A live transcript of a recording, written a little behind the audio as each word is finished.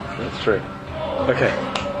That's true. Okay,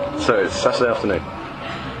 so it's Saturday afternoon.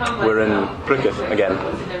 We're in Brücket again,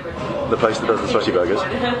 the place that does the sweaty burgers.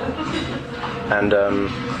 And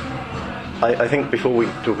I think before we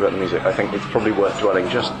talk about the music, I think it's probably worth dwelling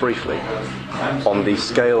just briefly on the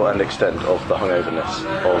scale and extent of the hungoverness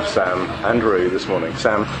of Sam and Rue this morning.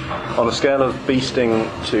 Sam, on a scale of bee sting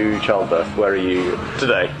to childbirth, where are you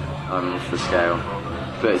today? I'm off the scale,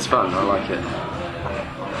 but it's fun. I like it.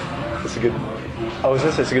 It's a good. I was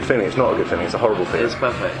going to say it's a good feeling. It's not a good feeling. It's a horrible feeling. It's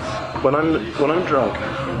perfect. When I'm drunk,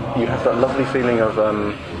 you have that lovely feeling of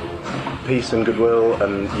peace and goodwill,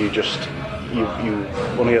 and you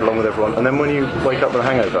want to get along with everyone. And then when you wake up with a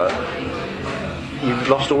hangover, you've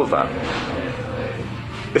lost all of that.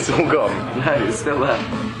 It's all gone. No, it's still there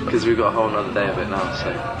because we've got a whole other day of it now. So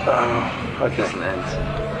okay. It doesn't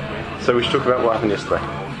end. So we should talk about what happened yesterday.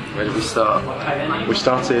 Where did we start? We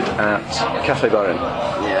started at Kaffibarinn.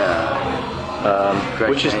 Yeah.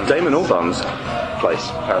 Which is Damon Albarn's place,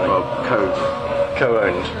 apparently. Well,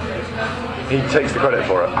 co-owned. He takes the credit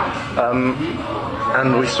for it.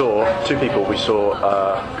 And we saw two people. We saw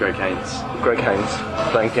Greg Haines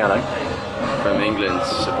playing piano. From England,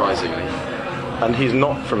 surprisingly. And he's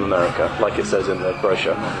not from America, like it says in the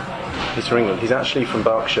brochure. He's from England. He's actually from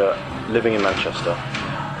Berkshire, living in Manchester.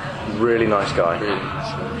 Really nice guy. Really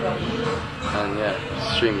nice guy. And yeah,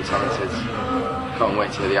 extremely talented. Can't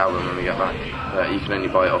wait to hear the album when we get back. You can only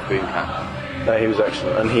buy it off Boomcat. No, he was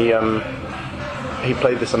excellent, and he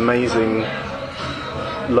played this amazing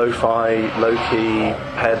lo-fi, low-key,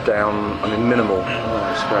 head down. I mean, minimal.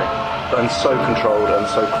 Oh, it's great. And so controlled and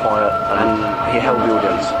so quiet, and he held the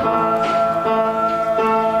audience.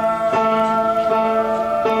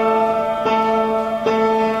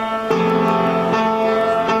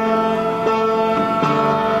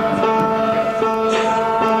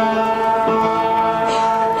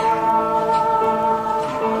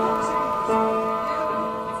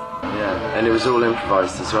 All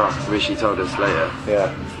improvised as well, which he told us later.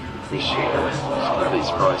 Yeah. Which was a complete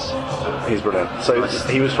surprise. He's brilliant. So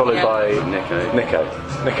he was followed by Nico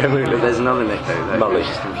Muhly. There's another Nico though, Muhly. which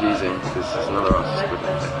is confusing because there's another artist called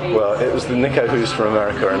Nico. Well, it was the Nico who's from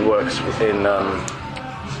America and works in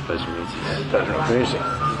Virgin Community.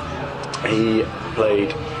 He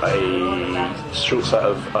played a short set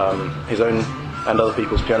of his own and other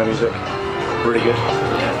people's piano music. Really good.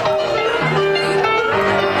 Yeah.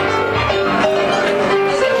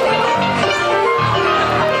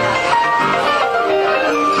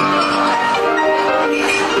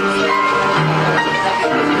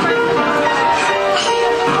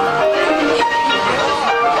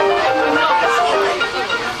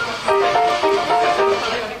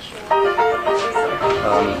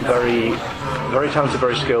 Very talented,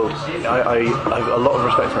 very skilled. I have a lot of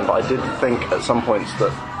respect for him, but I did think at some points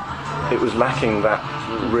that it was lacking that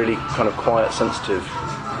really kind of quiet, sensitive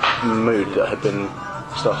mood that had been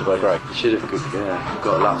started by Greg. He should have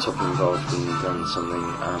got a laptop involved and done something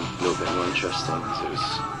a little bit more interesting. Because it was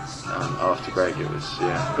after Greg, it was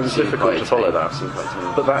It was difficult to follow that.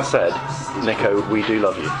 But that said, Nico, we do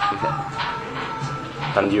love you.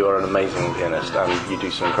 And you are an amazing pianist, and you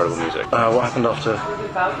do some incredible music. What happened after?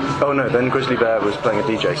 Oh no, then Grizzly Bear was playing a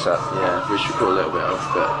DJ set. Yeah, which we caught a little bit of,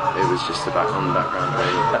 but it was just on the background.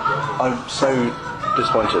 Really. I'm so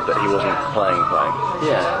disappointed that he wasn't playing.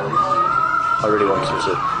 Yeah. I really wanted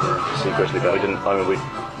to see Grizzly Bear.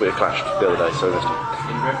 We clashed the other day, so we missed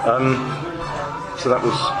him. So that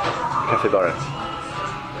was Kaffibarinn.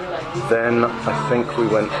 Then I think we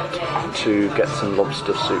went to get some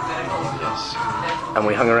lobster soup. Yes. And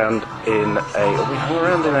we hung around in a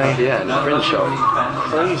print shop.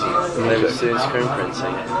 Crazy. They were doing screen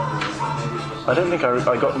printing. I don't think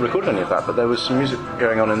I got recorded any of that, but there was some music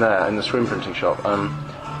going on in there in the screen printing shop. And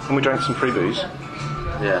we drank some free booze.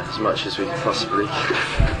 Yeah, as much as we could possibly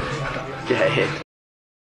get in.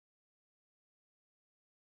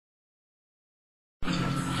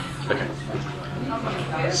 Okay.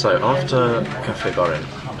 So after Kaffibarinn,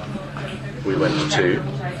 we went to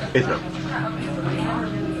Iðnó.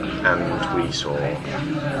 And we saw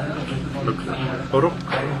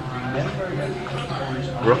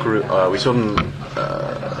Rökkurró. We saw them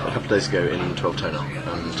a couple of days ago in 12 Tonal,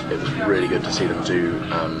 and it was really good to see them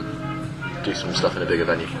do some stuff in a bigger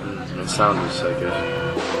venue. The sound was so good.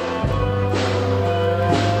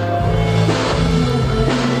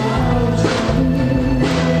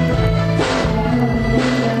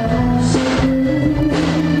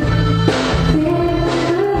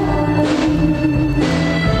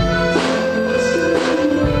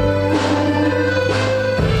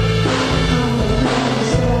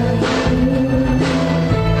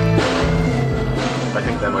 I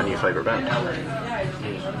think they're my new favourite band.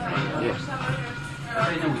 Yeah.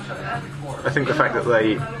 I think the fact that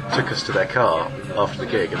they took us to their car after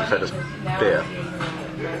the gig and fed us beer,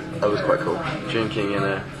 that was quite cool. Drinking in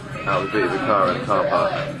out of the boot of the car in a car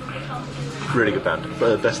park. Really good band. But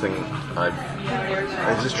the best thing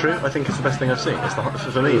is this true? I think it's the best thing I've seen. It's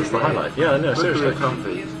for me, it's the highlight. Yeah, no, seriously. Really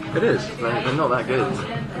comfy. It is. They're not that good.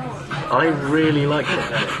 I really like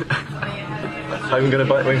them. I'm going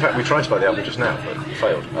to buy. Well, in fact, we tried to buy the album just now, but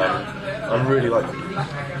failed. I really like them.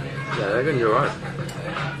 Yeah, they're going to be alright.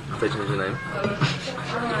 They change the name.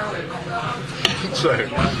 So,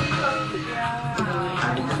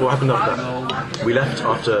 what happened after that? We left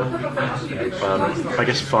after, I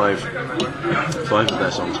guess five of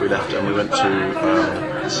their songs. We left and we went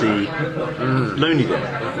to see Loney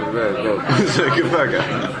Iðnó. It's a good burger.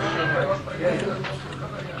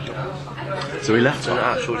 So we left. It's an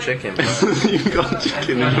actual chicken. You've got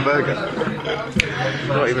chicken in the burger.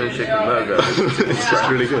 Not even a chicken burger. It's just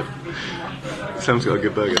really good. Sam's got a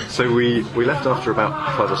good burger. So we left after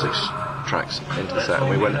about 5 or 6 tracks into the set, and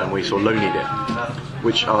we went and we saw Loney Iðnó,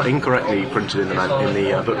 which are incorrectly printed in the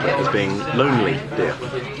booklet as being Lonely Deer.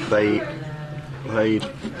 They played,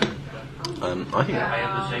 I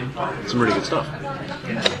think, some really good stuff.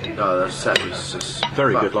 Oh, that set was just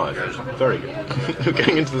very good live. Very good. We're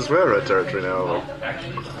getting into the swear word territory now, aren't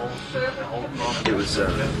we? It was the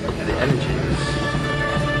energy was.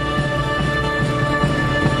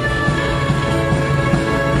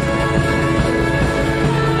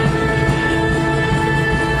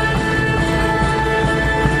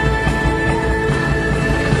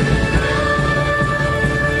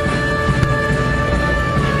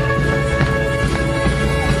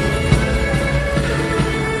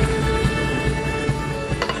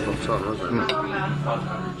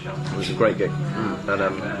 It was a great gig, and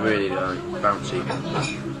really bouncy.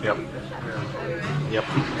 Yep.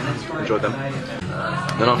 Enjoyed them.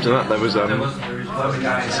 Then after that, there was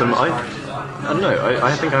some. I don't know.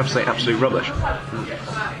 I think I have to say absolute rubbish. I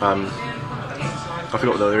forgot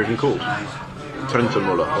what they were even called.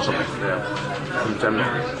 Trentemøller or something. Yeah. Trentemøller.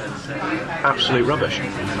 Absolute rubbish.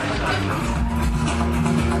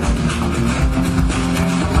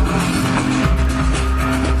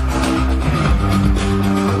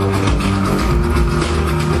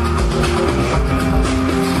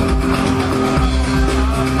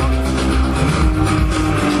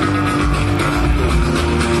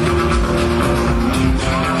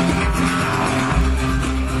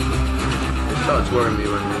 Worrying me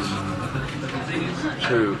when these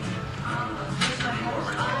 2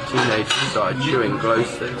 teenagers started chewing glow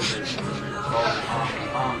sticks.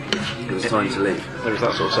 It was time to leave. It was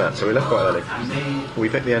that sort of set, so we left quite early. We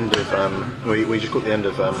picked the end of we just got the end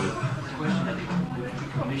of I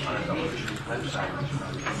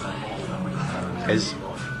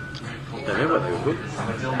don't know what they were called.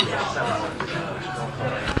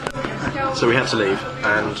 So we had to leave,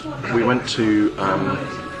 and we went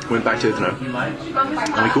back to Iðnó,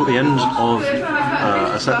 and we caught the end of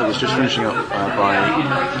a set that was just finishing up by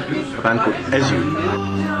a band called Esja.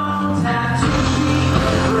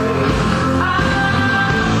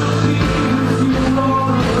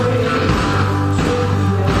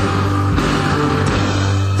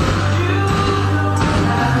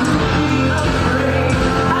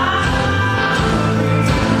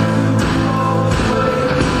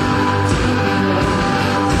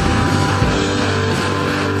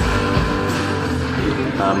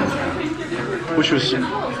 Which was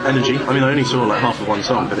energy. I mean, I only saw like half of one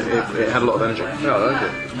song, but it had a lot of energy. Yeah, I liked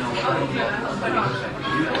it.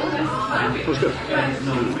 It was good.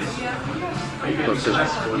 Lots of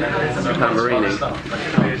tambourining.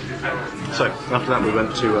 So, after that we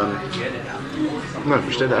went to... no,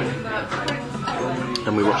 we stayed there.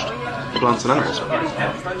 And we watched Plants and Animals.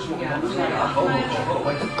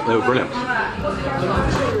 They were brilliant.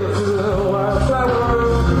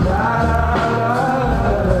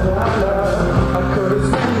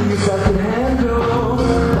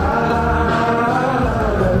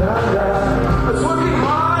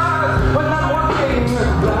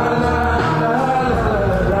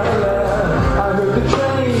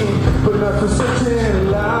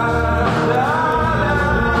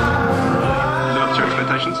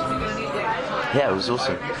 Yeah, it was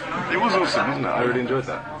awesome. It was awesome, wasn't it? I really enjoyed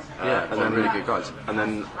that. Yeah, and then really good guys. And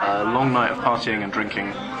then a long night of partying and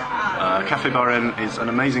drinking. Kaffibarinn is an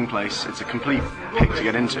amazing place. It's a complete pick to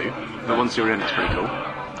get into, but once you're in, it's pretty cool.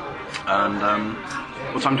 And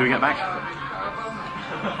what time do we get back?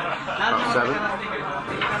 About 7.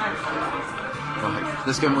 Right,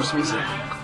 let's go and watch some music.